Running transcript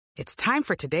It's time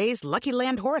for today's Lucky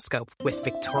Land horoscope with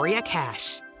Victoria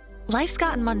Cash. Life's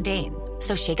gotten mundane,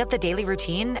 so shake up the daily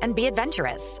routine and be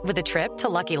adventurous with a trip to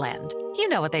Lucky Land. You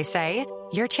know what they say,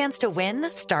 your chance to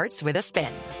win starts with a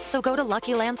spin. So go to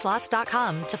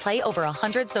LuckyLandSlots.com to play over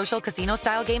 100 social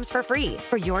casino-style games for free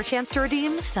for your chance to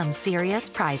redeem some serious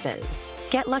prizes.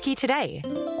 Get lucky today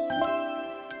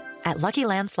at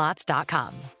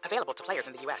LuckyLandSlots.com. Available to players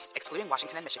in the U.S., excluding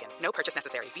Washington and Michigan. No purchase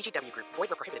necessary. VGW Group. Void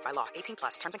where prohibited by law.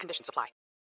 18+. Terms and conditions apply.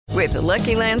 With the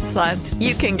Lucky Land Slots,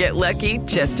 you can get lucky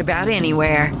just about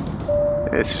anywhere.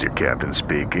 This is your captain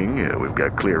speaking. We've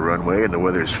got clear runway and the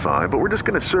weather's fine, but we're just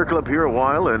going to circle up here a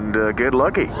while and get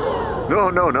lucky.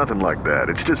 No, nothing like that.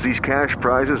 It's just these cash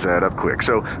prizes add up quick.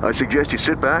 So I suggest you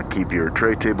sit back, keep your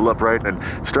tray table upright, and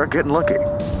start getting lucky.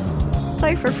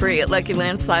 Play for free at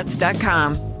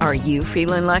LuckyLandSlots.com. Are you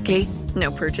feeling lucky? No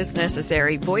purchase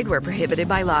necessary. Void where prohibited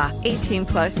by law.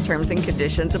 18+ terms and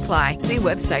conditions apply. See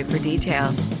website for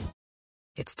details.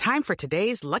 It's time for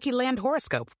today's Lucky Land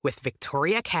horoscope with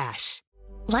Victoria Cash.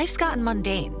 Life's gotten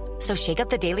mundane, so shake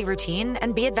up the daily routine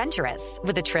and be adventurous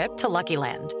with a trip to Lucky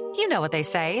Land. You know what they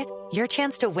say, your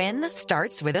chance to win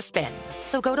starts with a spin.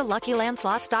 So go to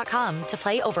LuckyLandSlots.com to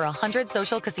play over 100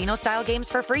 social casino-style games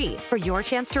for free for your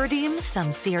chance to redeem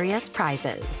some serious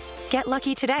prizes. Get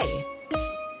lucky today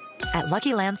at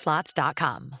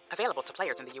LuckyLandSlots.com. Available to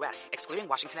players in the U.S., excluding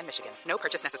Washington and Michigan. No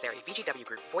purchase necessary. VGW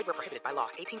Group. Void where prohibited by law.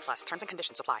 18+. Terms and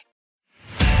conditions apply.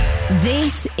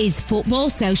 This is Football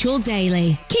Social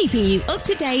Daily, keeping you up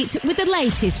to date with the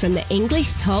latest from the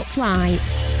English top flight.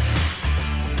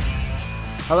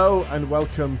 Hello and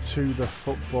welcome to the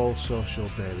Football Social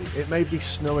Daily. It may be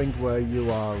snowing where you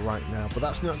are right now, but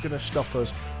that's not going to stop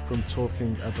us from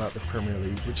talking about the Premier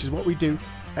League, which is what we do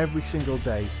every single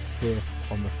day here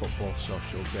on the Football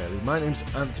Social Daily. My name's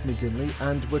Ant McGinley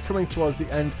and we're coming towards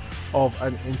the end of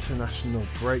an international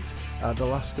break. The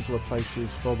last couple of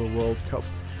places for the World Cup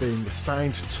being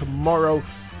assigned tomorrow.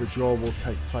 The draw will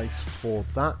take place for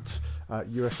that.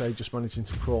 USA just managing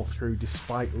to crawl through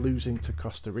despite losing to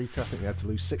Costa Rica. I think they had to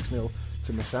lose 6-0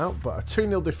 to miss out, but a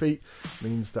 2-0 defeat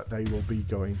means that they will be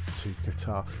going to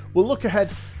Qatar. We'll look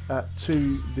ahead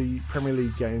to the Premier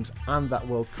League games and that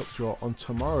World Cup draw on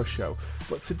tomorrow's show.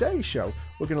 But today's show,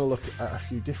 we're going to look at a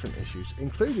few different issues,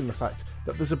 including the fact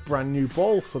that there's a brand new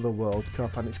ball for the World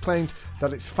Cup, and it's claimed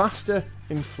that it's faster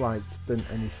in flight than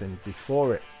anything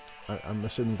before it. I'm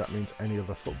assuming that means any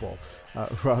other football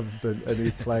rather than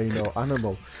any plane or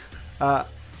animal.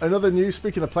 Another news,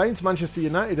 speaking of planes, Manchester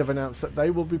United have announced that they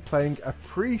will be playing a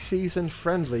pre-season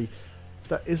friendly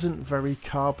that isn't very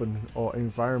carbon or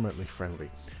environmentally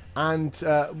friendly. And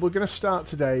we're going to start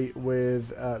today with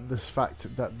the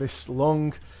fact that this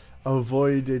long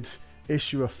avoided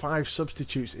issue of 5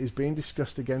 substitutes is being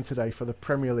discussed again today for the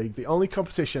Premier League, the only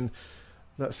competition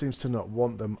that seems to not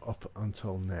want them up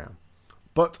until now.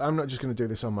 But I'm not just going to do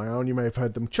this on my own. You may have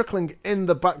heard them chuckling in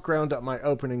the background at my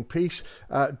opening piece.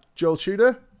 Joel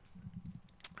Tudor.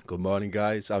 Good morning,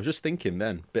 guys. I was just thinking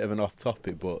then, bit of an off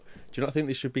topic, but do you not think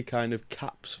there should be kind of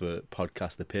caps for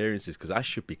podcast appearances? Because I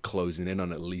should be closing in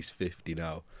on at least 50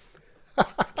 now.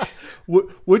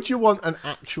 Would you want an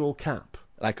actual cap?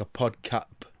 Like a pod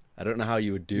cap. I don't know how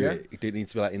you would do it. It didn't need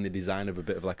to be like in the design of a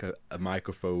bit of like a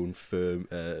microphone foam,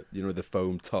 the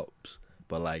foam tops,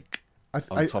 but like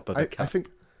on top of a cap.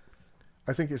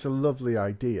 I think it's a lovely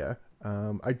idea.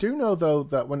 I do know, though,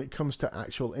 that when it comes to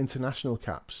actual international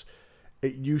caps,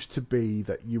 it used to be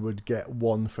that you would get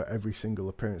one for every single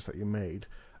appearance that you made.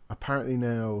 Apparently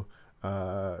now,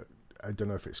 I don't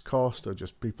know if it's cost or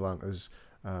just people aren't as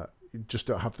just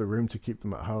don't have the room to keep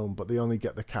them at home, but they only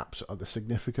get the caps at the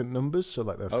significant numbers. So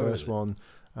like their first one,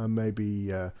 maybe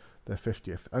their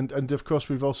 50th. And of course,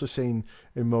 we've also seen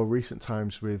in more recent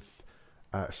times with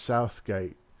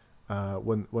Southgate,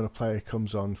 when a player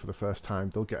comes on for the first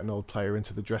time, they'll get an old player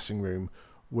into the dressing room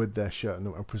with their shirt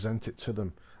and present it to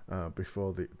them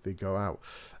before they go out.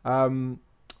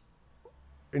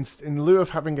 In lieu of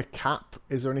having a cap,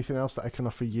 is there anything else that I can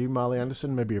offer you, Marley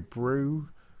Anderson? Maybe a brew?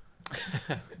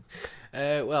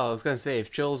 Well, I was going to say,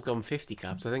 if Joel's gone 50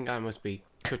 caps, I think I must be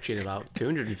touching about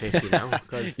 250 now.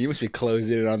 Cause... You must be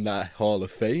closing in on that Hall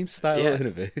of Fame style,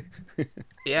 isn't it?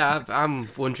 Yeah, I'm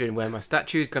wondering where my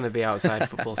statue's going to be outside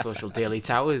Football Social Daily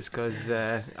Towers, because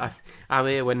I'm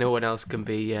here when no one else can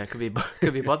be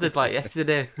bothered. Like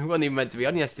yesterday, we weren't even meant to be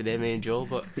on yesterday, me and Joel,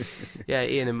 but yeah,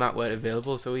 Ian and Matt weren't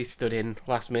available, so we stood in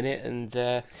last minute, and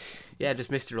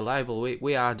just Mr. Reliable.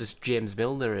 We are just James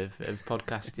Milner of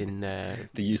podcasting.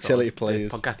 The utility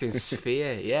players. Podcasting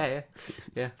sphere,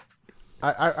 yeah.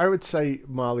 I would say,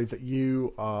 Marley, that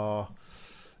you are,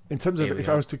 in terms of, if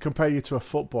I was to compare you to a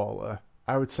footballer,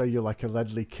 I would say you're like a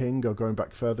Ledley King, or going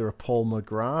back further, a Paul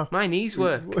McGrath. My knees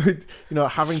work.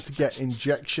 Having to get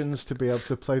injections to be able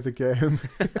to play the game.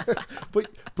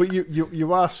 but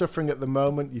you are suffering at the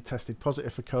moment. You tested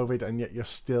positive for COVID, and yet you're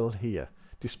still here,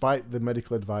 despite the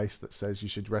medical advice that says you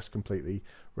should rest completely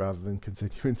rather than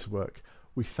continuing to work.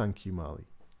 We thank you, Marley.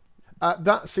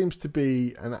 That seems to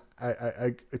be,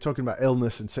 talking about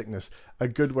illness and sickness, a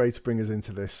good way to bring us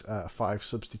into this 5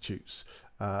 substitutes.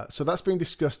 So that's being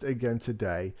discussed again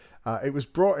today. It was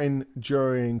brought in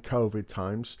during COVID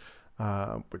times,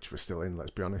 which we're still in,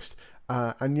 let's be honest.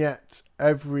 And yet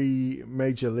every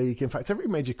major league, in fact, every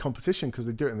major competition, because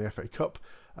they do it in the FA Cup,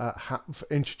 have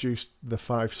introduced the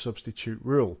 5 substitute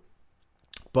rule.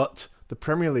 But the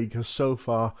Premier League has so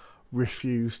far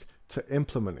refused to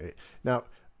implement it. Now,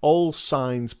 all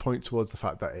signs point towards the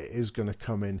fact that it is going to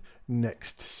come in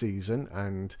next season,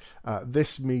 and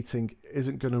this meeting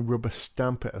isn't going to rubber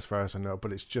stamp it as far as I know,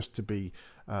 but it's just to be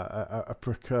a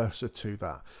precursor to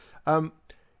that.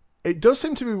 It does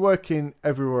seem to be working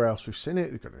everywhere else we've seen it.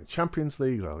 They've got it in Champions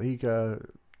League, La Liga,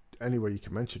 anywhere you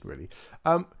can mention really.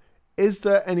 Is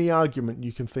there any argument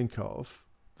you can think of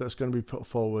that's going to be put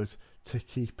forward to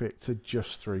keep it to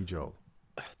just 3, Joel?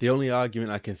 The only argument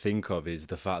I can think of is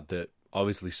the fact that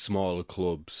obviously smaller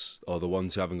clubs, or the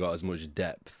ones who haven't got as much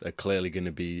depth, are clearly going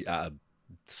to be at a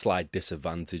slight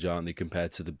disadvantage, aren't they,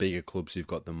 compared to the bigger clubs who've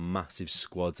got the massive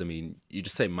squads. I mean, you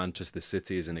just take Manchester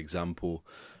City as an example,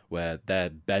 where their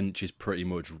bench is pretty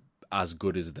much as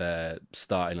good as their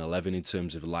starting 11 in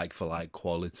terms of like-for-like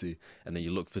quality, and then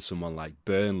you look for someone like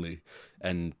Burnley,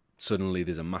 and suddenly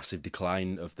there's a massive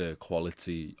decline of the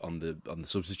quality on the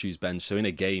substitutes bench. So in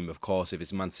a game, of course, if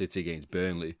it's Man City against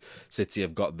Burnley, City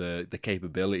have got the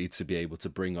capability to be able to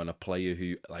bring on a player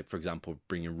who, like, for example,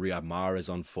 bringing Riyad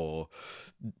Mahrez on for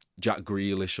Jack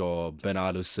Grealish or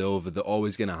Bernardo Silva. They're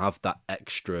always going to have that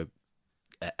extra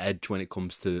edge when it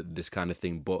comes to this kind of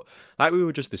thing. But like we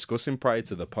were just discussing prior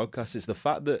to the podcast, it's the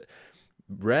fact that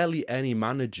rarely any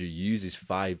manager uses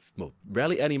 3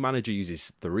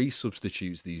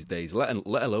 substitutes these days, let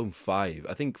alone 5.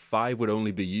 I think 5 would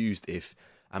only be used if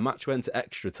a match went to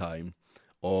extra time,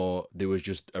 or there was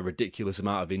just a ridiculous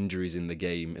amount of injuries in the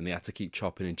game and they had to keep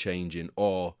chopping and changing,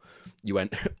 or you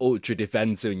went ultra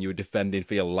defensive and you were defending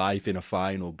for your life in a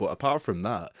final. But apart from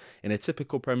that, in a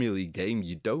typical Premier League game,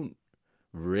 you don't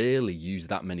really use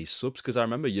that many subs, because I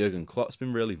remember Jurgen Klopp's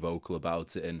been really vocal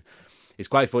about it, and it's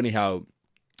quite funny how,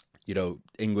 you know,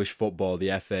 English football,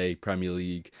 the FA, Premier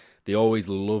League, they always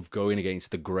love going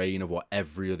against the grain of what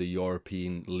every other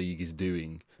European league is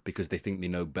doing, because they think they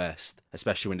know best,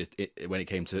 especially when it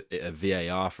came to a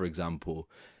VAR, for example.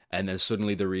 And then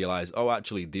suddenly they realise, oh,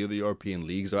 actually, the other European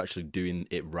leagues are actually doing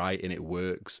it right and it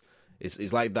works.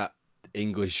 It's like that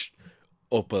English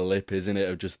upper lip, isn't it,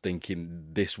 of just thinking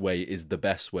this way is the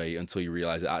best way until you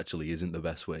realise it actually isn't the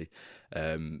best way.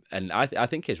 And I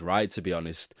think it's right, to be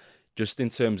honest, just in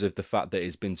terms of the fact that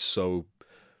it's been so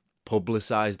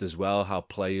publicised as well, how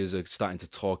players are starting to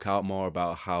talk out more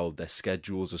about how their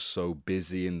schedules are so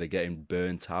busy and they're getting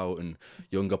burnt out, and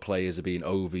younger players are being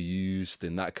overused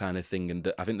and that kind of thing.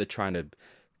 And I think they're trying to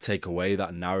take away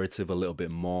that narrative a little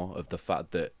bit more, of the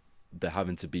fact that they're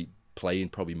having to be playing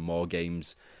probably more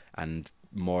games and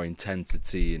more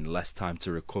intensity and less time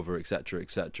to recover, etc.,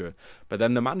 etc. But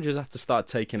then the managers have to start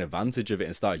taking advantage of it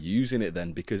and start using it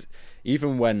then, because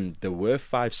even when there were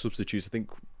 5 substitutes, I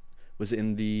think, was it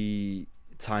in the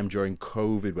time during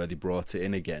COVID where they brought it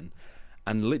in again,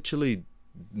 and literally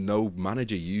no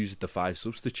manager used the 5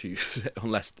 substitutes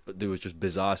unless there was just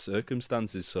bizarre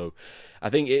circumstances. So I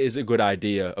think it is a good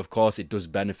idea. Of course, it does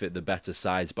benefit the better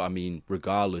sides, but I mean,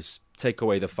 regardless, take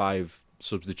away the 5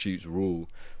 substitutes rule,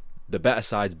 the better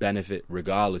sides benefit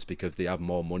regardless, because they have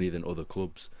more money than other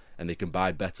clubs and they can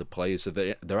buy better players, so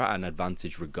they're at an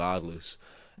advantage regardless.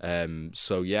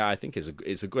 So yeah, I think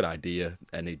it's a good idea,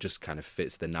 and it just kind of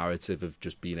fits the narrative of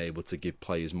just being able to give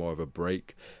players more of a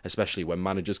break, especially when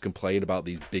managers complain about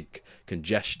these big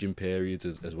congestion periods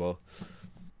as well.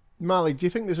 Marley, do you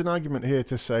think there's an argument here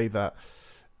to say that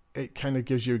it kind of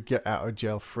gives you a get out of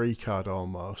jail free card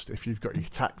almost if you've got your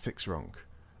tactics wrong?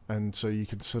 And so you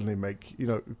can suddenly make,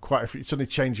 suddenly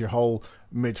change your whole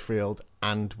midfield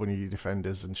and one of your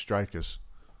defenders and strikers.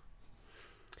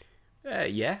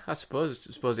 Yeah, I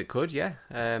suppose it could. Yeah,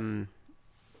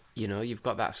 you've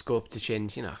got that scope to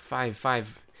change.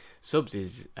 5 subs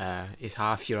is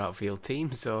half your outfield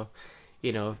team, so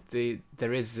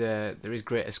there is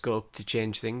greater scope to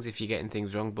change things if you're getting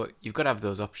things wrong. But you've got to have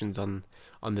those options on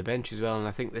the bench as well. And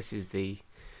I think this is the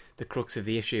crux of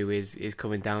the issue is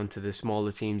coming down to the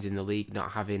smaller teams in the league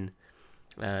not having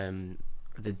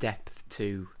the depth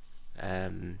to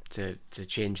to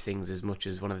change things as much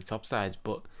as one of the top sides.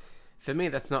 But for me,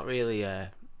 that's not really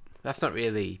an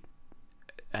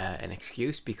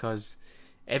excuse, because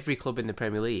every club in the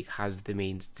Premier League has the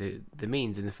means and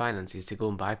the finances to go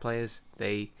and buy players.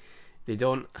 They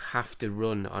don't have to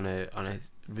run on a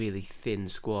really thin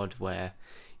squad where,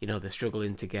 you know, they're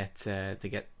struggling to get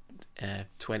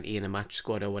 20 in a match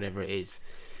squad or whatever it is.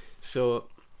 So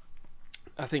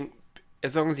I think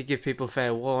as long as you give people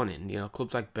fair warning, you know,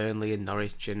 clubs like Burnley and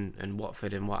Norwich and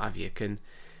Watford and what have you can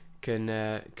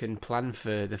plan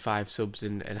for the 5 subs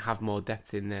and have more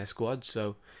depth in their squad.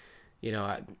 So, you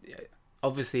know,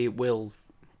 obviously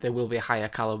there will be higher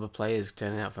caliber players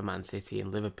turning out for Man City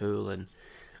and Liverpool and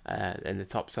the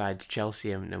top sides,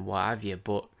 Chelsea and what have you.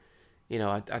 But, you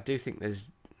know, I do think there's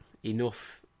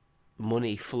enough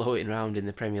money floating around in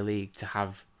the Premier League to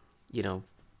have, you know,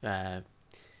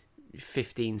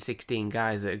 15, 16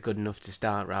 guys that are good enough to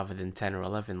start rather than 10 or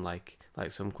 11 like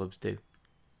some clubs do.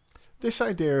 This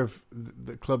idea of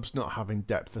the clubs not having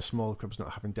depth, the smaller clubs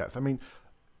not having depth, I mean,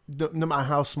 no matter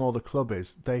how small the club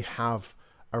is, they have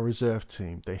a reserve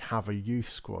team, they have a youth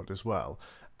squad as well.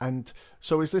 And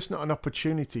so is this not an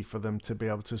opportunity for them to be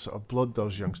able to sort of blood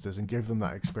those youngsters and give them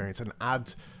that experience and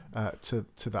add to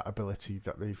that ability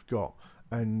that they've got?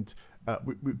 And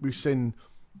we've seen,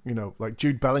 you know, like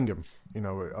Jude Bellingham, you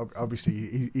know,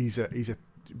 obviously he's a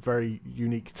very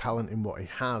unique talent in what he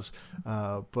has,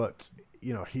 but,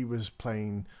 you know, he was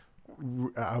playing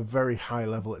at a very high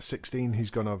level at 16.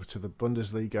 He's gone over to the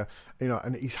Bundesliga, you know,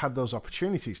 and he's had those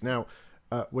opportunities. Now,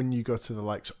 when you go to the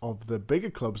likes of the bigger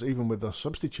clubs, even with those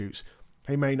substitutes,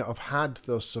 he may not have had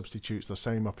those substitutes, those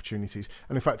same opportunities.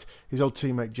 And in fact, his old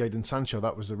teammate Jadon Sancho,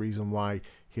 that was the reason why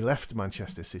he left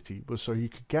Manchester City, was so he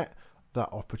could get that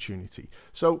opportunity.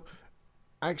 So,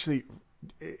 actually,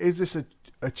 is this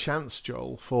a chance,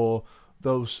 Joel, for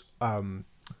those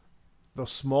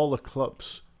smaller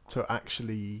clubs to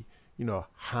actually, you know,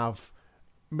 have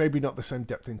maybe not the same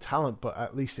depth in talent, but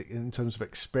at least in terms of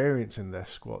experience in their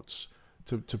squads,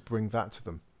 to bring that to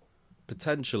them?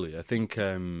 Potentially. I think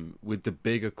with the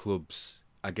bigger clubs,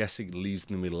 I guess it leaves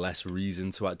them with less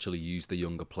reason to actually use the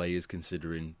younger players,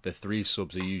 considering the 3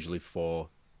 subs are usually for,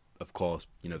 of course,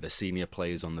 you know, the senior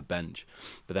players on the bench.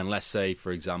 But then let's say,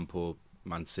 for example,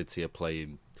 Man City are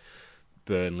playing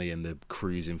Burnley and they're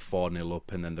cruising 4-0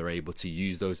 up, and then they're able to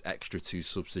use those extra 2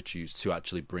 substitutes to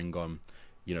actually bring on,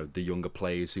 you know, the younger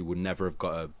players who would never have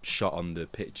got a shot on the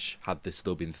pitch had there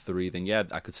still been 3, then yeah,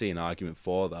 I could see an argument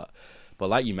for that. But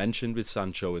like you mentioned with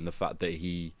Sancho, and the fact that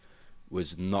he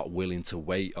was not willing to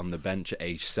wait on the bench at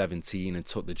age 17 and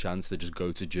took the chance to just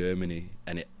go to Germany,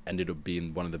 and it ended up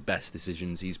being one of the best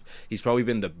decisions. He's probably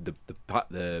been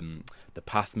the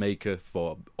path maker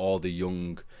for all the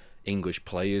young English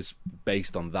players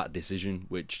based on that decision,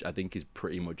 which I think is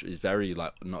very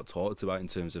not talked about in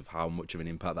terms of how much of an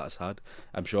impact that's had.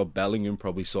 I'm sure Bellingham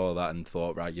probably saw that and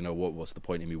thought, right, you know what's the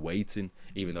point in me waiting,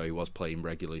 even though he was playing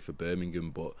regularly for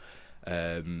Birmingham. But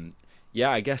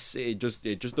yeah, I guess it just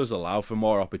does allow for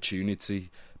more opportunity.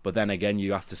 But then again,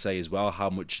 you have to say as well, how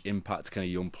much impact can a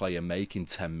young player make in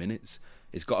 10 minutes?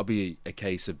 It's got to be a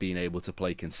case of being able to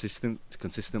play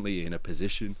consistently in a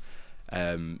position.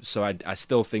 So I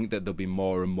still think that there'll be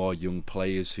more and more young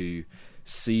players who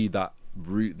see that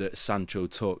route that Sancho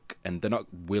took, and they're not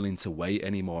willing to wait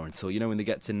anymore until, you know, when they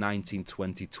get to 19,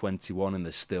 20, 21 and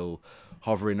they're still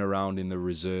hovering around in the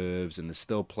reserves and they're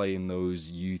still playing those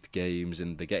youth games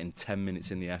and they're getting 10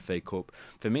 minutes in the FA Cup.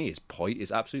 For me,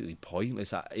 it's absolutely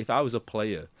pointless. If I was a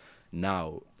player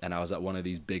now and I was at one of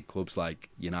these big clubs like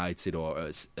United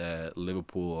or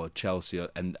Liverpool or Chelsea,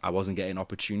 and I wasn't getting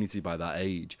opportunity by that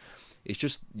age, it's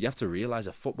just, you have to realise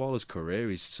a footballer's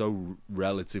career is so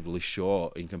relatively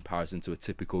short in comparison to a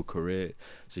typical career.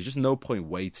 So there's just no point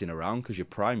waiting around, because your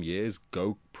prime years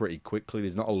go pretty quickly.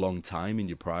 There's not a long time in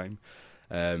your prime.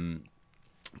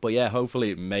 But yeah,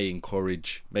 hopefully it may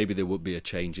encourage, maybe there would be a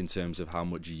change in terms of how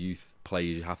much youth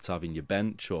players you have to have in your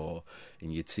bench or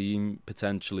in your team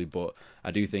potentially. But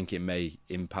I do think it may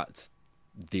impact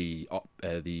the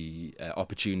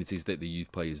opportunities that the youth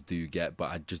players do get.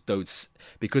 But I just don't,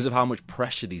 because of how much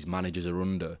pressure these managers are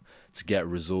under to get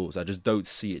results, I just don't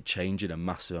see it changing a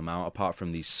massive amount, apart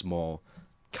from these small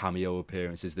cameo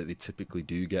appearances that they typically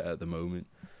do get at the moment.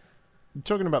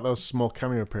 Talking about those small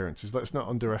cameo appearances, let's not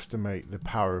underestimate the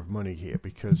power of money here,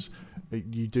 because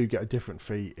you do get a different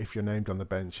fee if you're named on the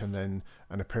bench, and then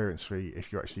an appearance fee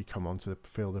if you actually come onto the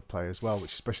field of play as well,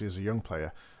 which, especially as a young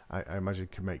player, I imagine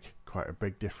can make quite a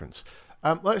big difference.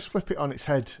 Let's flip it on its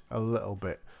head a little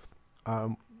bit.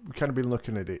 We've kind of been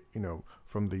looking at it, you know,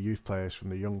 from the youth players, from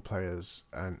the young players,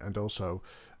 and also,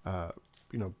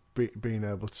 you know, being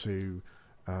able to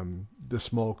the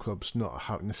small clubs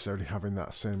not necessarily having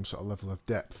that same sort of level of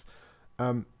depth.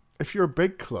 If you're a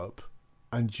big club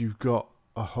and you've got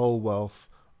a whole wealth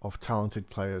of talented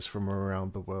players from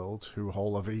around the world who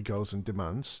all have egos and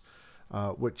demands,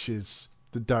 which is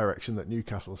the direction that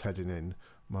Newcastle's heading in,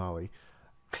 Marley.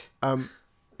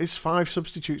 Is 5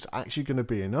 substitutes actually going to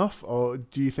be enough, or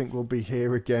do you think we'll be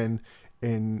here again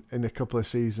in a couple of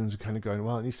seasons, kind of going,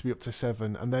 well, it needs to be up to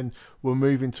 7, and then we're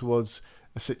moving towards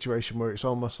a situation where it's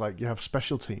almost like you have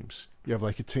special teams. You have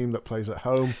like a team that plays at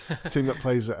home, a team that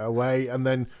plays away, and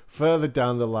then further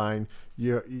down the line,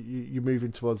 you're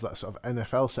moving towards that sort of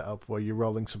NFL setup where you're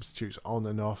rolling substitutes on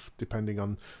and off depending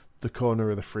on the corner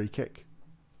of the free kick.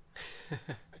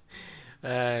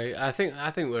 I think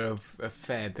we're a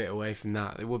fair bit away from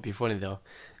that. It would be funny though,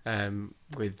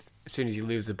 with as soon as you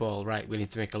lose the ball, right, we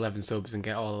need to make 11 subs and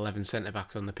get all 11 centre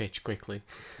backs on the pitch quickly,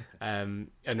 and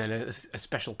then a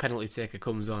special penalty taker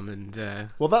comes on and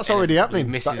well, that's already happening.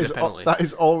 Misses a penalty. That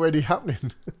is already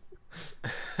happening.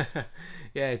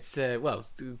 Yeah, it's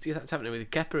that's happening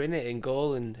with Kepa, innit, in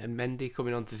goal, and Mendy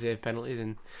coming on to save penalties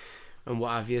and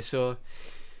what have you. So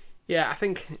yeah, I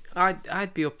think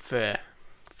I'd be up for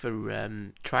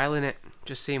trialing it,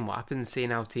 just seeing what happens, seeing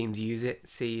how teams use it,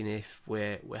 seeing if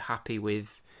we're happy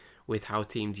with how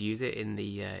teams use it in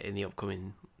the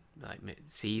upcoming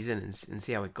season, and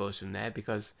see how it goes from there.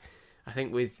 Because I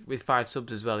think with 5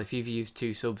 subs as well, if you've used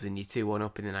 2 subs and you're 2-1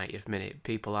 up in the 90th minute,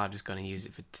 people are just going to use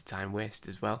it to time waste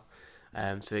as well.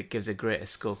 So it gives a greater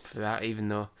scope for that, even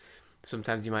though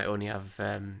sometimes you might only have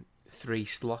 3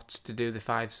 slots to do the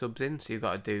 5 subs in, so you've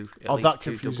got to do at least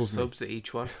 2 double subs at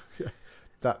each one. Yeah.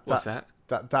 What's that?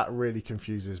 That really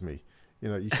confuses me. You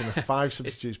know, you can have 5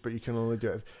 substitutes, but you can only do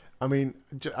it. I mean,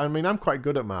 I'm quite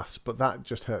good at maths, but that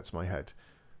just hurts my head.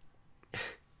 It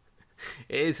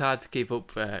is hard to keep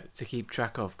up, to keep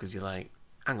track of, because you're like,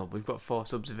 hang on, we've got 4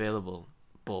 subs available,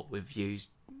 but we've used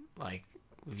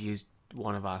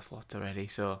one of our slots already,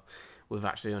 so we've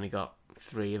actually only got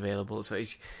 3 available. So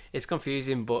it's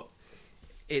confusing, but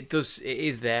it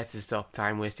is there to stop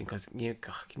time wasting. Because can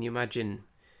you imagine?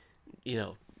 You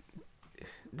know,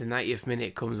 the 90th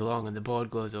minute comes along and the board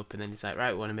goes up, and then it's like,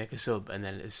 right, we want to make a sub, and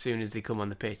then as soon as they come on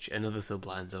the pitch, another sub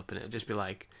lines up, and it'll just be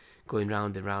like going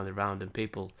round and round and round, and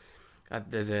people,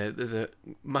 there's a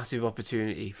massive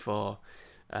opportunity for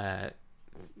I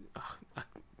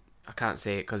can't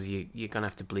say it because you're gonna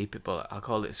have to bleep it, but I'll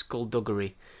call it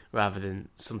skullduggery rather than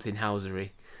something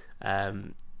housery,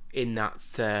 in that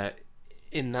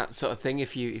sort of thing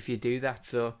if you do that.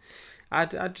 So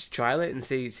I'd just trial it and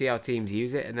see how teams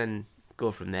use it, and then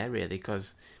go from there, really,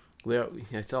 because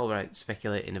it's all right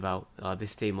speculating about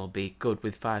this team will be good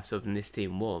with 5 subs and this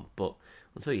team won't, but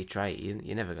until you try it,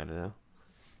 you're never gonna know.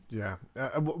 Yeah,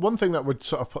 one thing that would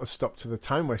sort of put a stop to the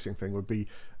time wasting thing would be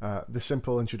the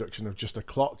simple introduction of just a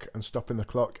clock and stopping the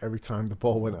clock every time the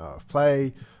ball went out of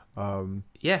play,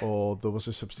 or there was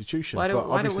a substitution. Why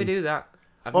don't we do that?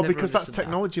 Because that's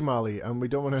technology, Marley, and we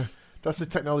don't want to. That's the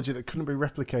technology that couldn't be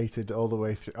replicated all the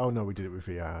way through. Oh no, we did it with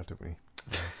VR, didn't we?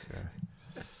 Yeah.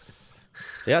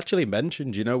 They actually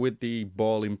mentioned, with the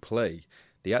ball in play,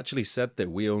 they actually said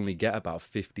that we only get about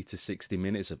 50 to 60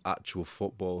 minutes of actual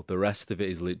football. The rest of it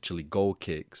is literally goal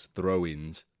kicks,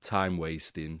 throw-ins, time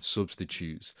wasting,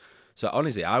 substitutes. So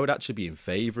honestly, I would actually be in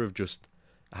favour of just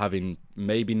having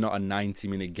maybe not a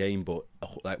 90-minute game, but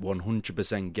like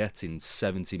 100% getting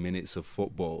 70 minutes of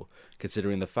football,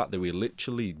 considering the fact that we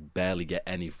literally barely get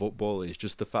any football. It's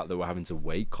just the fact that we're having to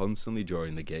wait constantly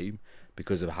during the game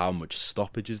because of how much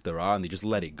stoppages there are, and they just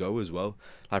let it go as well.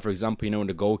 Like, for example, when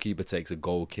the goalkeeper takes a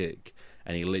goal kick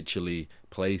and he literally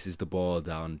places the ball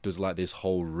down, does like this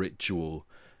whole ritual,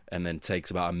 and then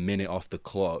takes about a minute off the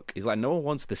clock. It's like no one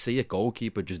wants to see a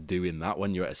goalkeeper just doing that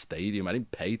when you're at a stadium. I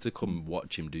didn't pay to come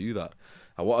watch him do that.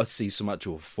 I want to see some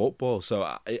actual football.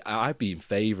 So I'd be in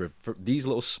favour of for these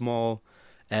little small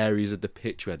areas of the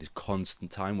pitch where there's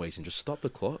constant time wasting. Just stop the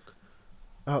clock.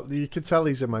 Oh, you can tell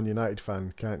he's a Man United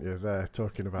fan, can't you? They're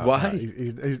talking about why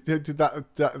he's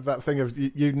that thing of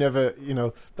you never,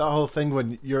 that whole thing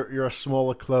when you're a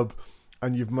smaller club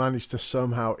and you've managed to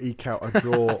somehow eke out a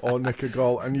draw or nick a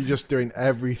goal, and you're just doing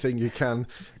everything you can.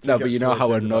 No, but you know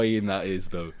how annoying that is,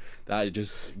 though. That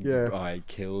just it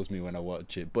kills me when I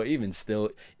watch it. But even still,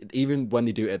 even when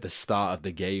they do it at the start of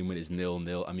the game when it's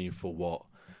 0-0, I mean, for what?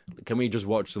 can we just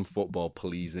watch some football,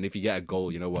 please? And if you get a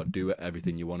goal, you know what, do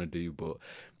everything you want to do. But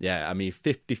yeah, I mean,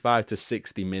 55 to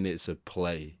 60 minutes of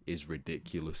play is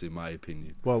ridiculous, in my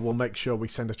opinion. Well, we'll make sure we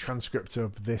send a transcript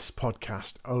of this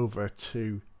podcast over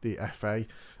to the FA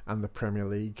and the Premier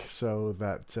League so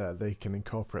that they can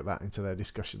incorporate that into their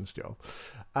discussions, Joel.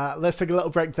 Let's take a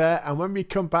little break there, and when we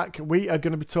come back, we are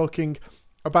going to be talking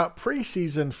about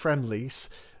pre-season friendlies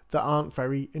that aren't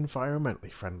very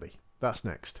environmentally friendly. That's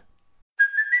next.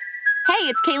 Hey,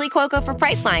 it's Kaylee Cuoco for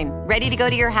Priceline. Ready to go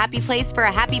to your happy place for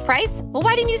a happy price? Well,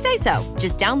 why didn't you say so?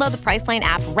 Just download the Priceline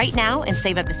app right now and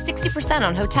save up to 60%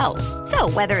 on hotels. So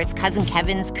whether it's Cousin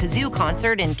Kevin's Kazoo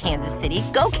Concert in Kansas City,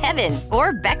 go Kevin,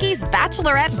 or Becky's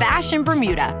Bachelorette Bash in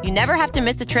Bermuda, you never have to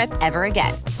miss a trip ever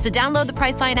again. So download the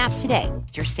Priceline app today.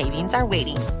 Your savings are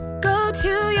waiting. Go to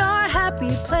your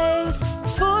happy place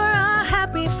for a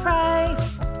happy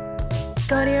price.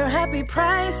 Go to your happy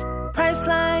price,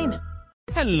 Priceline.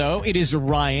 Hello, it is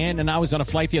Ryan, and I was on a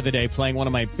flight the other day playing one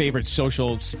of my favorite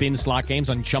social spin slot games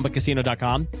on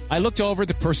ChumbaCasino.com. I looked over at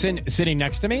the person sitting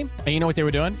next to me, and you know what they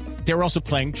were doing? They were also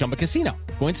playing Chumba Casino.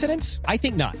 Coincidence? I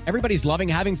think not. Everybody's loving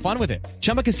having fun with it.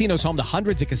 Chumba Casino is home to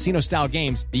hundreds of casino-style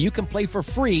games that you can play for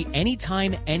free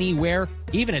anytime, anywhere,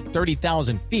 even at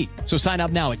 30,000 feet. So sign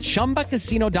up now at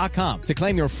ChumbaCasino.com to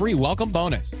claim your free welcome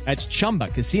bonus. That's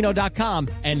ChumbaCasino.com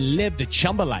and live the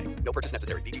Chumba life. No purchase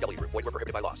necessary. VGW Group. Void where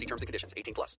prohibited by law. See terms and conditions.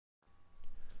 18+.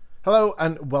 Hello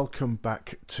and welcome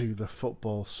back to the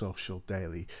Football Social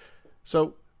Daily.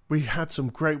 So we had some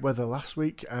great weather last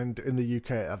week, and in the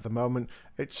UK at the moment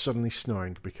it's suddenly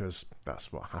snowing because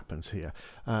that's what happens here.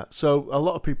 So a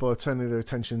lot of people are turning their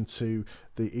attention to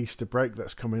the Easter break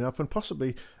that's coming up, and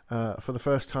possibly for the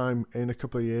first time in a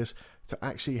couple of years to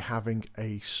actually having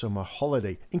a summer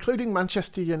holiday, including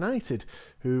Manchester United,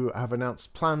 who have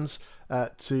announced plans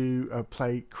to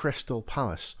play Crystal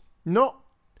Palace. Not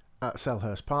at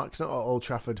Selhurst Park, not at Old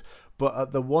Trafford, but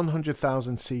at the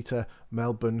 100,000-seater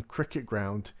Melbourne Cricket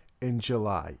Ground in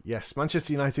July. Yes,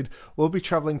 Manchester United will be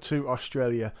travelling to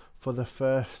Australia for the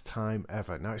first time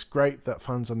ever. Now, it's great that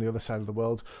fans on the other side of the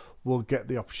world will get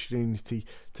the opportunity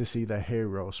to see their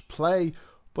heroes play,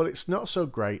 but it's not so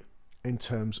great in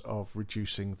terms of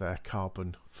reducing their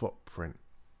carbon footprint.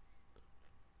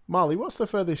 Marley, what's the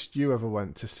furthest you ever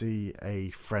went to see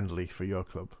a friendly for your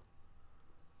club?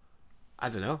 I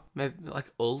don't know, maybe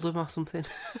like Oldham or something.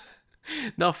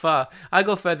 Not far. I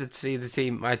go further to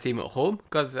see my team at home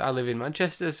because I live in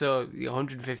Manchester, so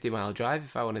 150-mile drive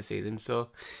if I want to see them. So,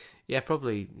 yeah,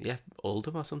 probably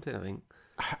Oldham or something, I think.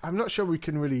 I'm not sure we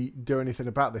can really do anything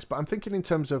about this, but I'm thinking in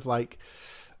terms of like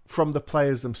from the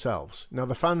players themselves. Now,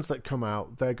 the fans that come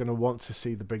out, they're going to want to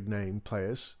see the big name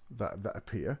players that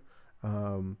appear.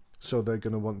 So they're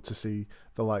going to want to see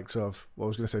the likes of, well, I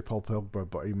was going to say Paul Pogba,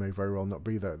 but he may very well not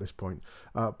be there at this point.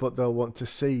 But they'll want to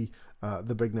see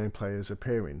the big name players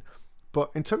appearing.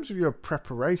 But in terms of your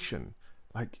preparation,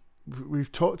 like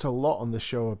we've talked a lot on the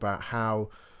show about how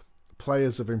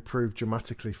players have improved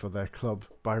dramatically for their club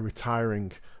by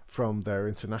retiring from their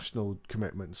international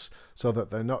commitments so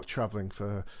that they're not travelling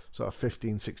for sort of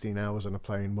 15, 16 hours on a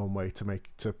plane one way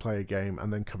to play a game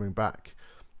and then coming back.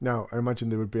 Now, I imagine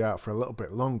they would be out for a little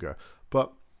bit longer,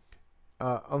 but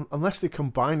unless they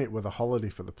combine it with a holiday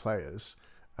for the players,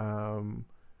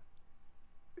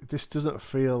 this doesn't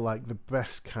feel like the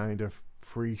best kind of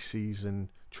pre-season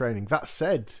training. That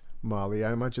said, Marley,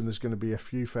 I imagine there's going to be a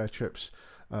few fair trips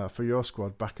for your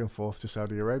squad back and forth to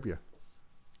Saudi Arabia.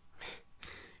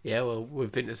 Yeah, well,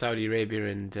 we've been to Saudi Arabia,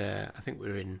 and I think we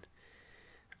were in...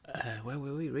 where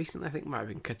were we recently? I think it might have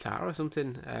been Qatar or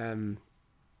something.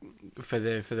 For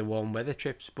the warm weather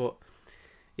trips, but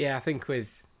yeah, I think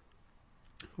with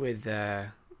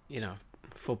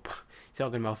football,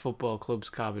 talking about football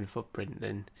clubs' carbon footprint,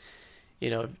 then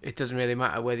it doesn't really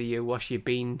matter whether you wash your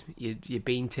bean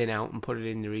tin out and put it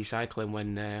in the recycling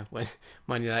when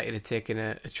Man United are taking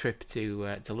a trip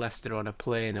to Leicester on a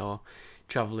plane or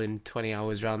travelling 20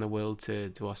 hours around the world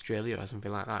to Australia or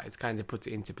something like that. It kind of puts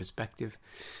it into perspective.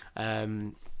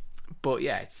 But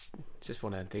yeah, it's just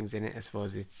one of the things in it. I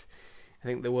suppose I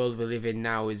think the world we live in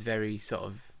now is very sort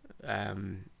of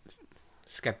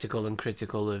skeptical and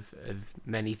critical of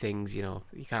many things. You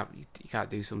can't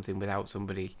do something without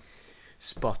somebody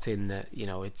spotting that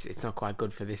it's not quite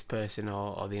good for this person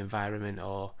or the environment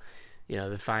or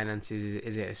the finances.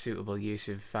 Is it a suitable use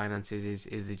of finances?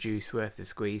 Is the juice worth the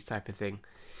squeeze type of thing?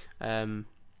 But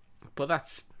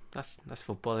that's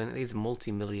football, and these are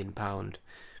multi-million-pound.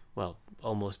 Well,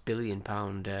 almost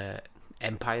billion-pound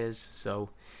empires. So,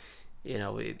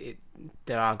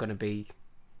 there are going to be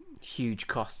huge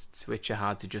costs which are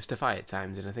hard to justify at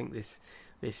times. And I think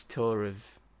this tour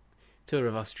of tour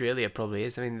of Australia probably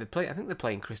is. I mean, I think they're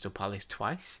playing Crystal Palace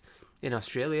twice in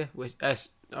Australia. It's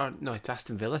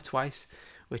Aston Villa twice,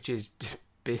 which is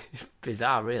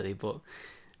bizarre, really. But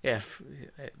yeah,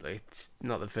 it's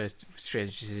not the first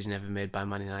strange decision ever made by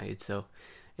Man United, so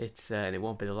and it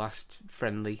won't be the last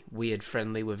weird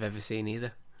friendly we've ever seen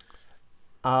either.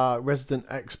 Our resident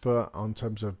expert on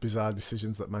terms of bizarre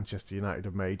decisions that Manchester United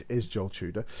have made is Joel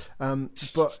Tudor.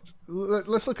 But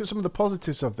let's look at some of the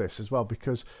positives of this as well,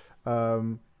 because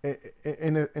in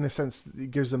a sense,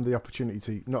 it gives them the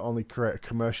opportunity to not only create a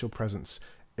commercial presence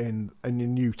in a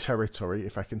new territory,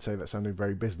 if I can say that sounding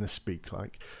very business speak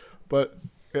like, but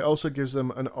it also gives them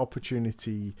an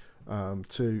opportunity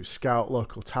to scout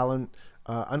local talent,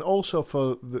 and also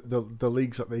for the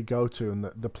leagues that they go to and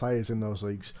the players in those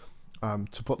leagues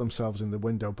to put themselves in the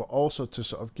window, but also to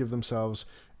sort of give themselves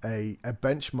a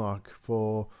benchmark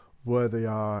for where they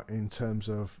are in terms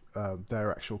of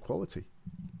their actual quality.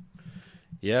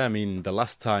 Yeah, I mean, the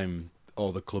last time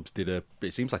all the clubs it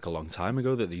seems like a long time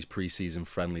ago that these pre-season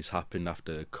friendlies happened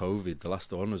after COVID. The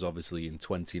last one was obviously in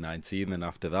 2019, and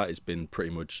after that it's been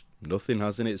pretty much nothing,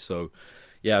 hasn't it? So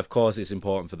yeah, of course it's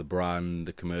important for the brand,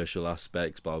 the commercial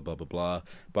aspects, blah blah blah blah.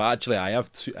 But actually, I have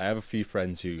a few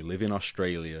friends who live in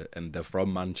Australia and they're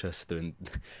from Manchester, and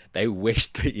they wish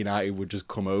that United would just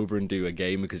come over and do a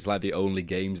game, because it's like the only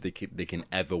games they can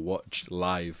ever watch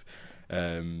live.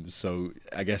 So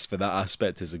I guess for that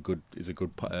aspect is a good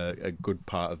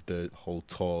part of the whole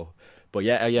tour. But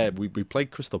yeah, we played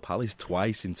Crystal Palace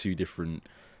twice in two different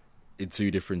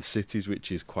cities,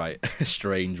 which is quite a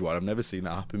strange one. I've never seen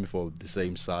that happen before with the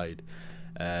same side.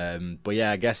 But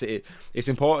yeah, I guess it's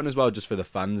important as well just for the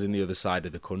fans in the other side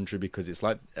of the country, because it's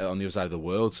like on the other side of the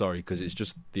world, because it's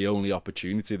just the only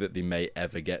opportunity that they may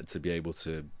ever get to be able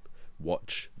to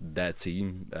watch their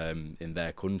team in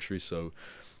their country. So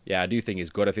yeah, I do think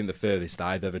it's good. I think the furthest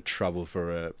I've ever travelled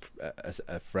for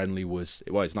a friendly was,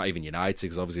 well, it's not even United,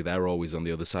 because obviously they're always on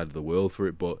the other side of the world for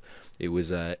it, but it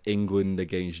was England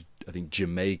against, I think,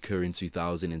 Jamaica in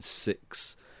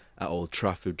 2006 at Old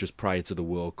Trafford, just prior to the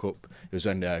World Cup. It was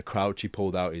when Crouchy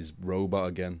pulled out his robot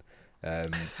again.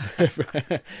 And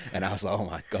I was like, oh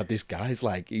my god, this guy's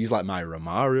he's like my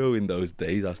Romario in those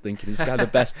days. I was thinking, this guy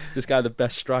the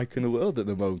best striker in the world at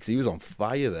the moment, because he was on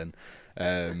fire then.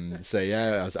 So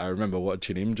yeah, I remember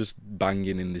watching him just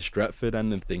banging in the Stretford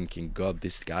end and thinking, God,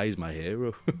 this guy is my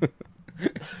hero.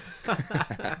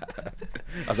 I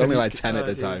was only like 10 at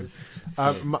the time.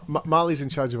 So. Marley's in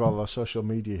charge of all our social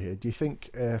media here. Do you think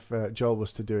if Joel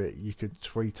was to do it, you could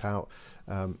tweet out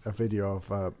a video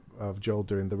of Joel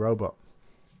doing the robot?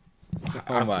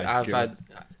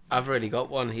 I've already got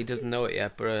one. He doesn't know it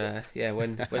yet, but yeah,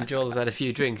 when Joel's had a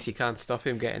few drinks, you can't stop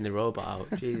him getting the robot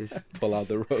out. Jesus, pull out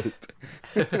the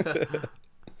rope.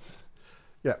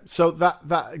 Yeah, so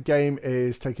that game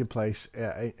is taking place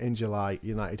in July.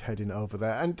 United heading over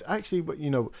there, and actually,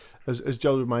 as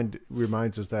Joel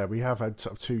reminds us there, we have had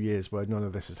sort of 2 years where none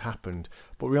of this has happened,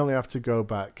 but we only have to go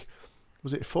back.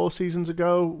 Was it 4 seasons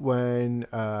ago when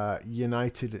Man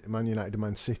United and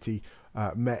Man City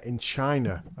met in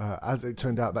China? As it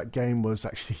turned out, that game was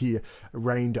actually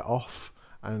rained off,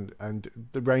 and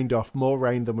the rained off, more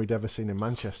rain than we'd ever seen in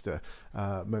Manchester,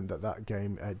 meant that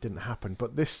game didn't happen.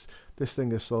 But this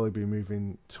thing has slowly been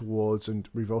moving towards, and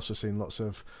we've also seen lots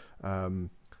of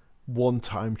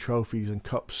one-time trophies and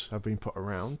cups have been put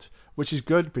around, which is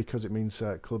good because it means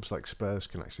clubs like Spurs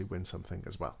can actually win something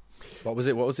as well. What was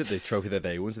it? The trophy that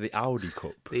they won? Was it the Audi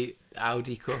Cup? The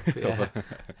Audi Cup, yeah.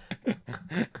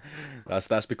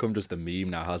 That's become just a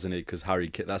meme now, hasn't it? Because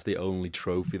that's the only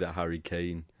trophy that Harry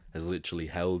Kane has literally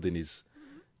held in his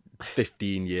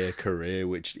 15-year career,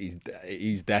 which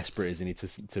he's desperate, isn't he,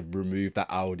 to remove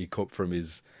that Audi Cup from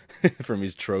his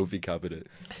trophy cabinet.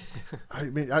 I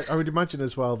mean, I would imagine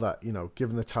as well that,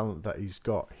 given the talent that he's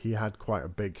got, he had quite a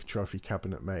big trophy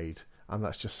cabinet made, and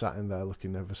that's just sat in there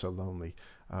looking ever so lonely.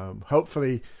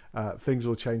 Hopefully things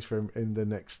will change for him in the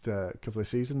next couple of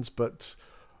seasons, but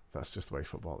that's just the way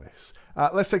football is.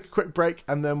 Let's take a quick break,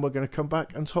 and then we're going to come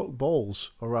back and talk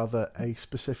balls, or rather a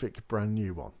specific brand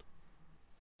new one.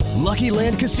 Lucky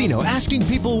Land Casino, asking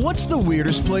people, what's the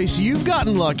weirdest place you've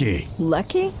gotten lucky?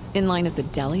 Lucky? In line at the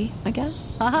deli, I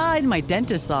guess? Aha, in my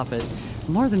dentist's office.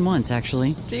 More than once,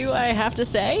 actually. Do I have to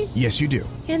say? Yes, you do.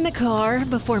 In the car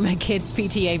before my kids'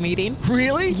 PTA meeting.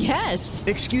 Really? Yes.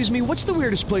 Excuse me, what's the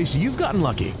weirdest place you've gotten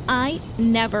lucky? I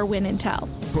never win and tell.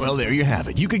 Well, there you have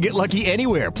it. You can get lucky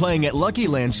anywhere, playing at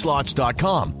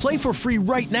LuckyLandSlots.com. Play for free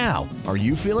right now. Are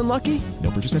you feeling lucky?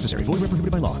 No purchase necessary. Void where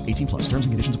prohibited by law. 18+. Terms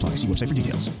and conditions apply. See website for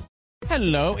details.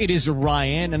 Hello, it is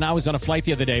Ryan, and I was on a flight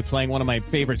the other day playing one of my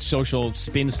favorite social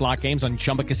spin slot games on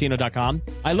ChumbaCasino.com.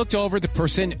 I looked over at the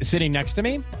person sitting next to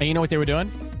me, and you know what they were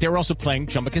doing? They were also playing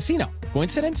Chumba Casino.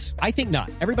 Coincidence? I think not.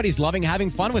 Everybody's loving having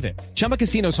fun with it. Chumba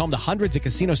Casino is home to hundreds of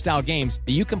casino-style games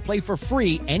that you can play for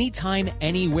free anytime,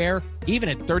 anywhere, even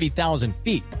at 30,000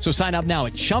 feet. So sign up now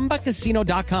at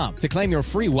ChumbaCasino.com to claim your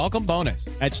free welcome bonus.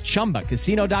 That's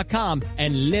ChumbaCasino.com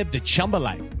and live the Chumba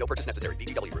life. No purchase necessary.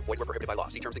 VGW Group. Void where prohibited by law.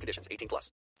 See terms and conditions.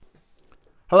 18+.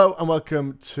 Hello and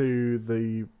welcome to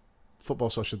the Football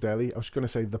Social Daily. I was going to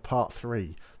say the part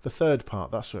 3, the third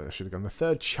part. That's where I should have gone. The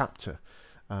third chapter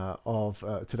of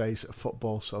today's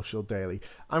Football Social Daily.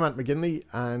 I'm Ant McGinley,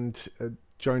 and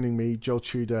joining me, Joel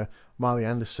Tudor, Marley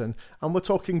Anderson, and we're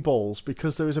talking balls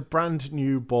because there is a brand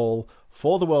new ball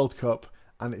for the World Cup,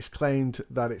 and it's claimed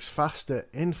that it's faster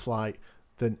in flight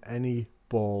than any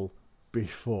ball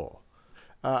before.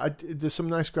 There's some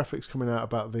nice graphics coming out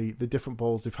about the different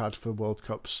balls they've had for World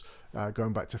Cups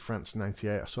going back to France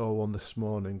 '98. I saw one this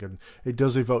morning, and it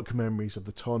does evoke memories of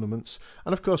the tournaments.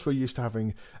 And of course, we're used to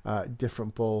having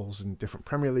different balls in different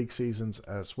Premier League seasons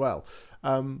as well.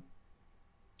 I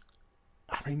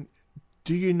mean,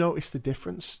 do you notice the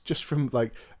difference? Just from,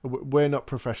 like, we're not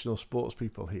professional sports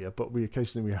people here, but we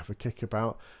occasionally have a kick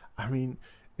about. I mean,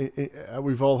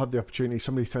 we've all had the opportunity.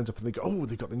 Somebody turns up and they go, "Oh,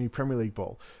 they've got the new Premier League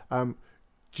ball."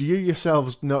 Do you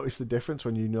yourselves notice the difference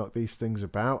when you know what these things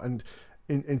about? And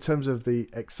in terms of the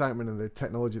excitement and the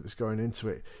technology that's going into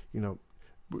it, you know,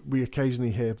 we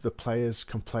occasionally hear the players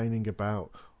complaining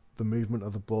about the movement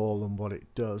of the ball and what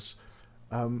it does.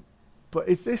 But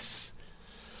is this...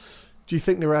 Do you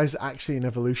think there is actually an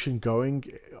evolution going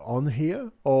on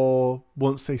here? Or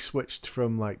once they switched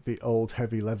from, like, the old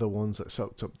heavy leather ones that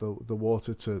soaked up the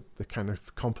water to the kind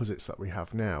of composites that we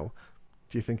have now,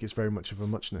 do you think it's very much of a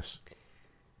muchness?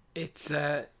 It's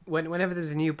whenever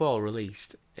there's a new ball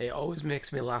released, it always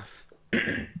makes me laugh.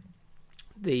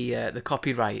 The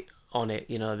copyright on it,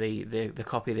 you know, the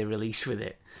copy they release with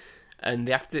it, and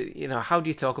they have to, you know, how do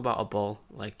you talk about a ball?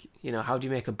 Like, you know, how do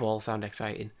you make a ball sound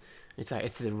exciting? It's like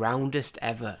it's the roundest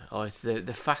ever, or it's the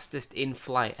fastest in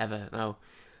flight ever. Now,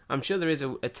 I'm sure there is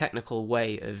a technical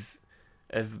way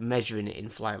of measuring it in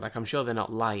flight. Like, I'm sure they're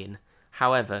not lying.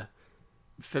 However,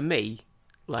 for me,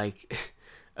 like.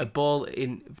 A ball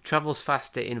travels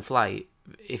faster in flight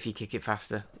if you kick it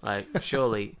faster. Like,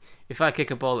 surely, if I kick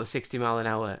a ball at 60 mile an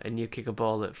hour and you kick a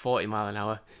ball at 40 mile an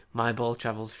hour, my ball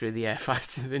travels through the air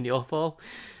faster than your ball.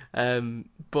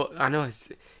 But I know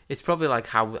it's probably like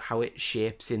how it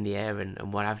shapes in the air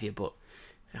and what have you. But,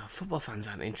 you know, football fans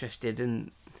aren't interested,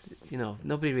 and, you know,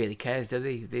 nobody really cares, do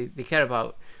they? They care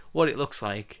about what it looks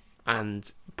like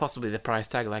and possibly the price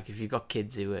tag. Like, if you've got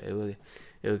kids who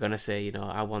are going to say, you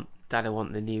know, Dad, I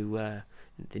want the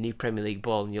new Premier League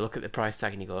ball, and you look at the price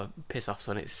tag and you go, piss off,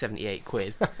 son, it's 78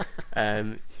 quid.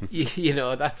 You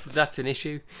know, that's an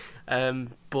issue.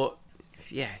 But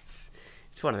yeah, it's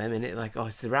one of them, isn't it? Like, oh,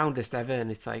 it's the roundest ever, and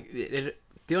it's like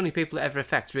the only people it ever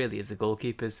affects really is the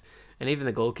goalkeepers, and even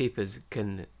the goalkeepers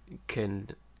can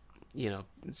you know,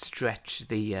 stretch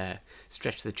the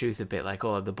truth a bit. Like,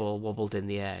 oh, the ball wobbled in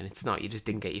the air, and it's not. You just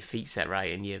didn't get your feet set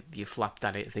right, and you flapped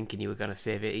at it thinking you were going to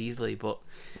save it easily, but.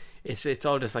 It's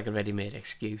all just like a ready-made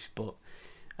excuse. But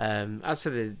as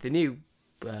for the new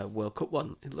World Cup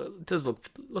one, it does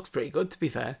looks pretty good, to be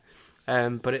fair.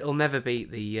 But it'll never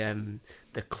beat the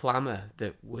clamour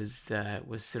that was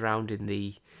surrounding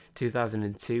the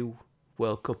 2002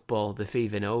 World Cup ball, the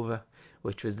FIFA Nova,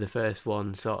 which was the first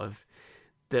one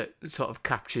that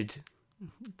captured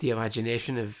the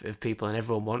imagination of people, and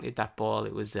everyone wanted that ball.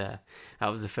 It was that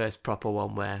was the first proper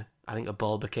one where I think a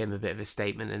ball became a bit of a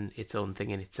statement and its own thing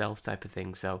in itself, type of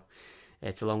thing. So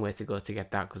it's a long way to go to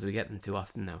get that, because we get them too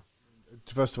often now.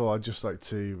 First of all, I'd just like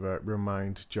to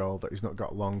remind Joel that he's not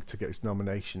got long to get his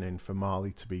nomination in for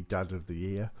Marley to be Dad of the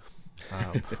Year.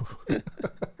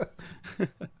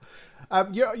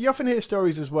 You often hear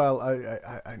stories as well,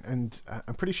 and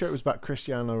I'm pretty sure it was about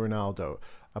Cristiano Ronaldo,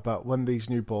 about when these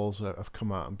new balls have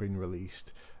come out and been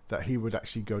released, that he would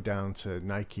actually go down to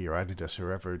Nike or Adidas,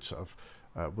 whoever sort of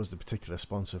was the particular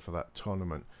sponsor for that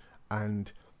tournament,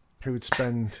 and he would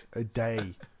spend a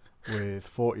day with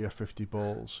 40 or 50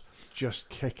 balls, just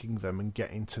kicking them and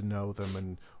getting to know them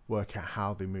and work out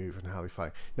how they move and how they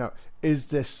fight. Now, is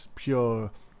this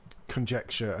pure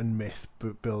conjecture and myth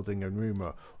building and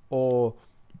rumour, or,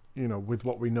 you know, with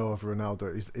what we know of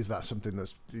Ronaldo, is that something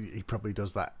that's he probably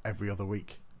does that every other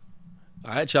week?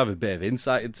 I actually have a bit of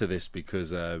insight into this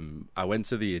because I went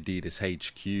to the Adidas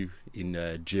HQ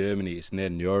in Germany. It's near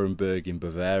Nuremberg in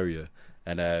Bavaria,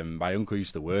 And my uncle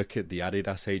used to work at the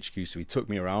Adidas HQ, so he took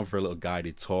me around for a little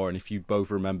guided tour. And if you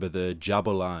both remember the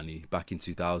Jabulani back in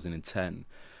 2010,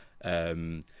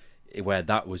 where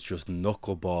that was just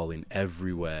knuckleballing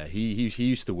everywhere. He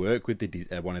used to work with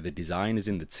one of the designers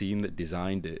in the team that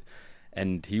designed it,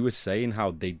 and he was saying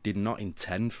how they did not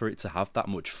intend for it to have that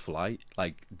much flight.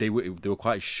 Like they were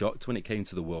quite shocked when it came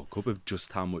to the World Cup of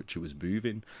just how much it was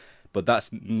moving. But that's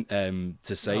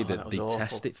to say that they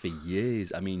test it for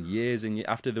years. I mean, years and years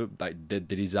after the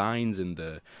designs and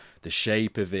the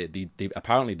shape of it. They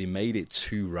apparently they made it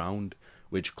too round,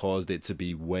 which caused it to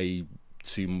be way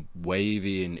too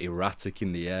wavy and erratic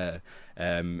in the air.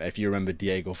 If you remember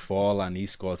Diego Forlan, he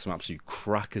scored some absolute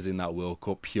crackers in that World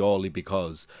Cup purely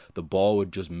because the ball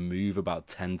would just move about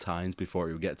 10 times before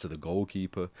it would get to the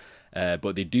goalkeeper.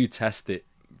 But they do test it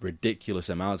ridiculous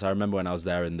amounts. I remember when I was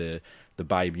there and the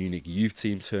Bayern Munich youth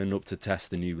team turned up to test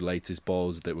the new latest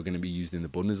balls that were going to be used in the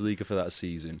Bundesliga for that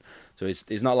season. So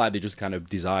it's not like they just kind of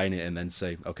design it and then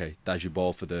say, okay, that's your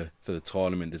ball for the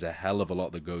tournament. There's a hell of a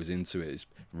lot that goes into it. It's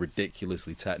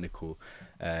ridiculously technical.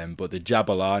 But the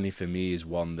Jabulani for me is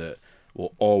one that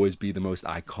will always be the most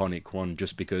iconic one,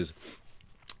 just because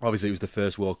obviously it was the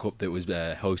first World Cup that was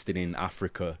hosted in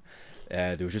Africa.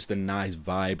 There was just a nice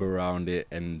vibe around it,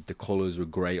 and the colours were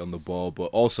great on the ball. But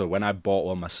also, when I bought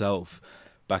one myself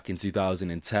back in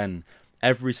 2010,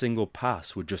 every single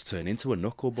pass would just turn into a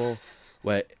knuckleball,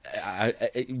 where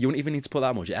you wouldn't even need to put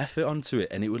that much effort onto it,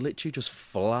 and it would literally just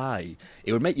fly.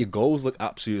 It would make your goals look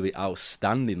absolutely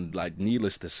outstanding, like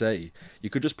needless to say.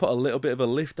 You could just put a little bit of a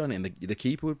lift on it, and the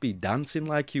keeper would be dancing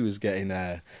like he was getting,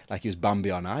 like he was Bambi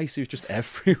on ice. He was just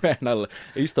everywhere, and I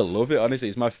used to love it, honestly.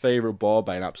 It's my favourite ball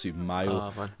by an absolute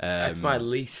mile. Oh, man. That's my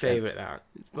least favourite, that.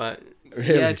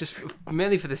 Really? Yeah, just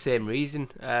mainly for the same reason.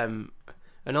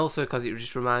 And also because it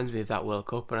just reminds me of that World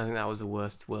Cup, and I think that was the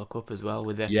worst World Cup as well.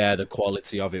 The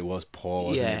quality of it was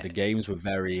poor, wasn't it? The games were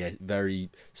very,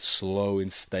 very slow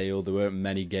and stale. There weren't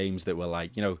many games that were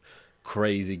like,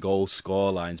 crazy goal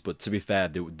score lines. But to be fair,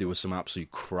 there were some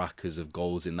absolute crackers of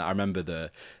goals in that. I remember the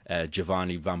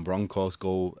Giovanni Van Bronckhorst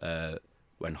goal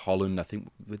when Holland, I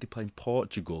think, were they playing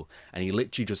Portugal, and he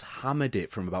literally just hammered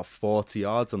it from about 40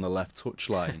 yards on the left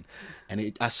touchline.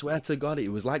 And I swear to God, it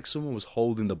was like someone was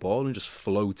holding the ball and just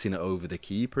floating it over the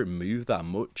keeper. It moved that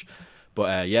much.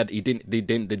 But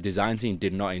the design team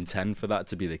did not intend for that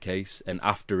to be the case. And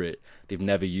after it, they've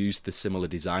never used the similar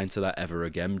design to that ever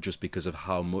again, just because of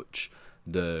how much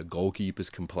the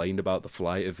goalkeepers complained about the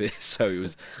flight of it. So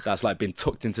that's like been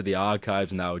tucked into the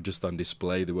archives now, just on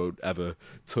display. They won't ever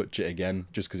touch it again,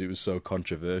 just because it was so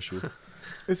controversial.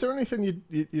 Is there anything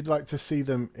you'd like to see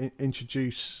them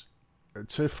introduce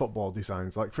to football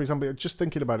designs? Like, for example, just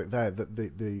thinking about it there, that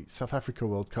the South Africa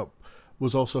World Cup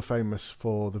was also famous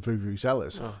for the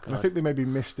vuvuzelas. And I think they maybe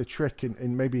missed a trick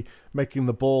in maybe making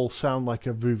the ball sound like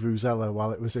a vuvuzela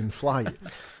while it was in flight.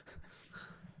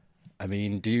 I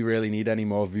mean, do you really need any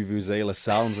more vuvuzela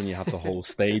sounds when you have the whole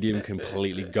stadium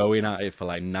completely going at it for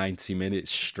like 90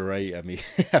 minutes straight? I mean,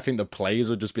 I think the players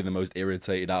would just be the most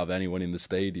irritated out of anyone in the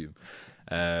stadium.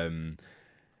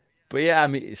 But yeah, I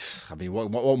mean,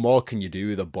 what more can you do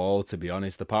with a ball, to be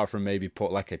honest, apart from maybe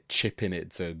put like a chip in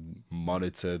it to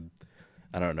monitor,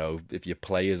 I don't know, if your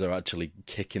players are actually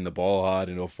kicking the ball hard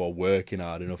enough or working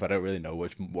hard enough. I don't really know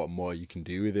what more you can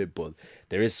do with it, but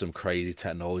there is some crazy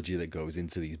technology that goes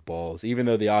into these balls, even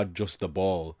though they are just a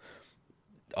ball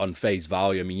on face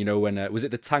value. I mean, when was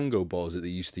it the Tango balls that they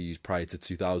used to use prior to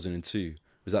 2002?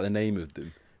 Was that the name of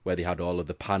them, where they had all of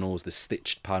the panels, the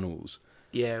stitched panels?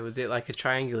 Yeah, was it like a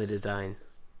triangular design?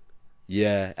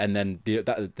 Yeah, and then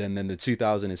the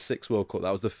 2006 World Cup,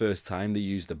 that was the first time they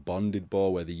used a bonded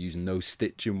ball where they used no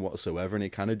stitching whatsoever, and it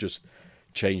kind of just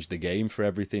changed the game for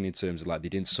everything in terms of like they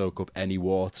didn't soak up any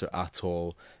water at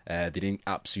all. They didn't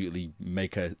absolutely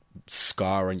make a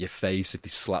scar on your face if they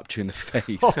slapped you in the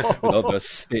face with all the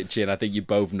stitching. I think you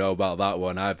both know about that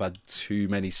one. I've had too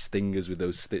many stingers with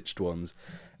those stitched ones.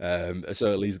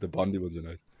 So at least the bonded ones are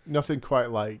nice. Nothing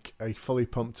quite like a fully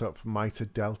pumped up Mitre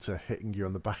Delta hitting you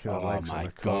on the back of the legs. Oh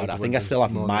my God, I think I still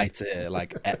have Mitre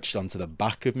like etched onto the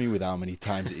back of me with how many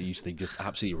times it used to just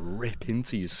absolutely rip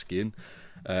into your skin.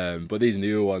 But these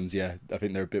newer ones, yeah, I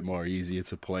think they're a bit more easier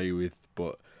to play with.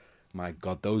 But my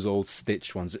God, those old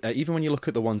stitched ones, even when you look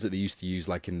at the ones that they used to use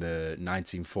like in the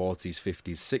 1940s,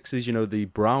 50s, 60s, the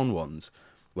brown ones,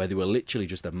 where they were literally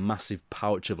just a massive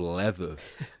pouch of leather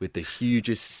with the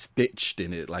hugest stitched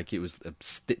in it, like it was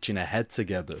stitching a head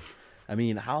together. I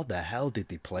mean, how the hell did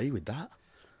they play with that?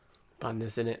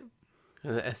 Madness, innit?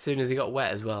 As soon as he got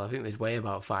wet as well, I think they'd weigh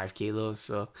about 5 kilos.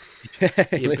 So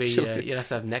You'd have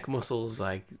to have neck muscles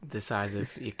like the size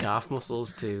of your calf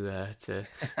muscles to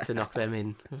knock them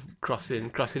in.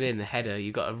 Crossing in the header,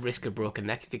 you've got a risk of broken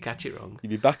neck if you catch it wrong. You'd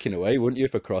be backing away, wouldn't you,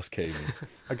 if a cross came in?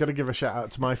 I've got to give a shout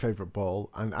out to my favourite ball,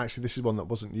 and actually this is one that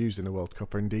wasn't used in a World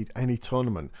Cup or indeed any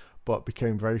tournament, but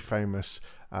became very famous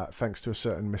thanks to a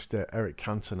certain Mr. Eric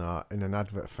Cantona in an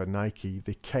advert for Nike,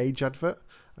 the Cage advert.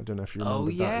 I don't know if you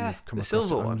remember that. You've come across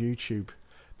it on YouTube.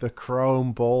 The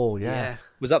chrome ball, yeah.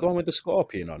 Was that the one with the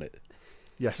scorpion on it?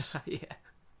 Yes. Yeah.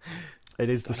 It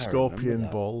is the scorpion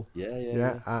ball.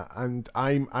 Yeah. And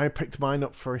I picked mine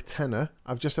up for £10.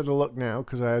 I've just had a look now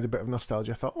because I had a bit of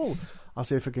nostalgia. I thought, I'll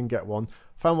see if I can get one.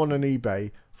 Found one on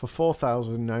eBay for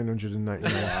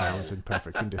 £4,999 in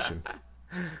perfect condition.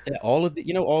 Yeah, all of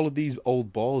these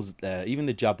old balls, even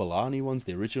the Jabulani ones,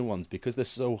 the original ones, because they're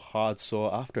so hard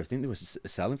sought after. I think they were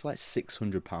selling for like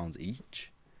 £600 each.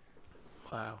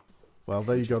 Wow. Well,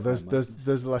 there you go. There's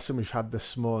the lesson we've had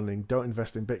this morning. Don't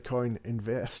invest in Bitcoin.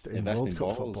 Invest in World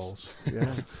Cup footballs. Yeah.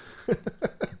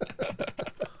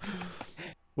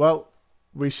 Well,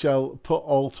 we shall put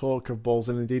all talk of balls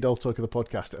and indeed all talk of the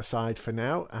podcast aside for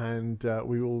now, and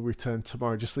we will return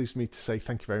tomorrow. Just leaves me to say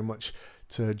thank you very much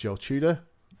to Joel Tudor.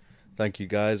 Thank you,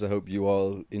 guys. I hope you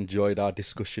all enjoyed our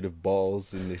discussion of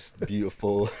balls in this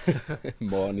beautiful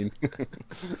morning.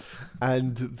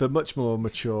 And the much more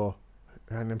mature,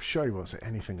 and I'm sure he won't say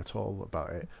anything at all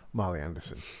about it, Marley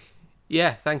Anderson.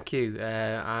 Yeah, thank you.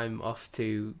 I'm off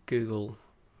to Google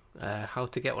how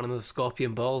to get one of those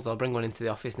scorpion balls. I'll bring one into the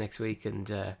office next week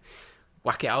and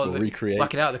whack it out at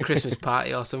the Christmas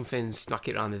party or something. Smack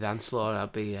it around the dance floor. I'll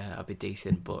be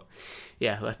decent. But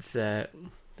yeah, let's.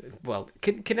 Well,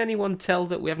 can anyone tell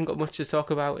that we haven't got much to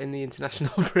talk about in the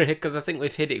international break? Because I think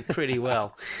we've hit it pretty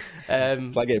well.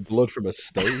 It's like getting blood from a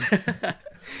stone.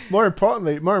 More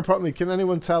importantly, can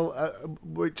anyone tell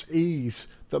which ease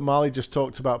that Marley just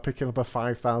talked about picking up a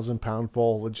 £5,000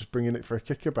 ball and just bringing it for a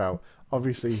kickabout?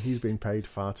 Obviously, he's been paid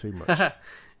far too much.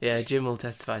 Yeah, Jim will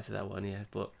testify to that one, yeah,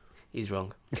 but he's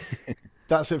wrong.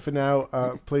 That's it for now.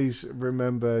 Please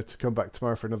remember to come back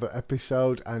tomorrow for another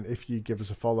episode, and if you give us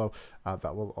a follow,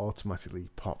 that will automatically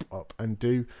pop up. And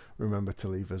do remember to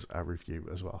leave us a review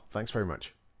as well. Thanks very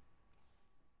much.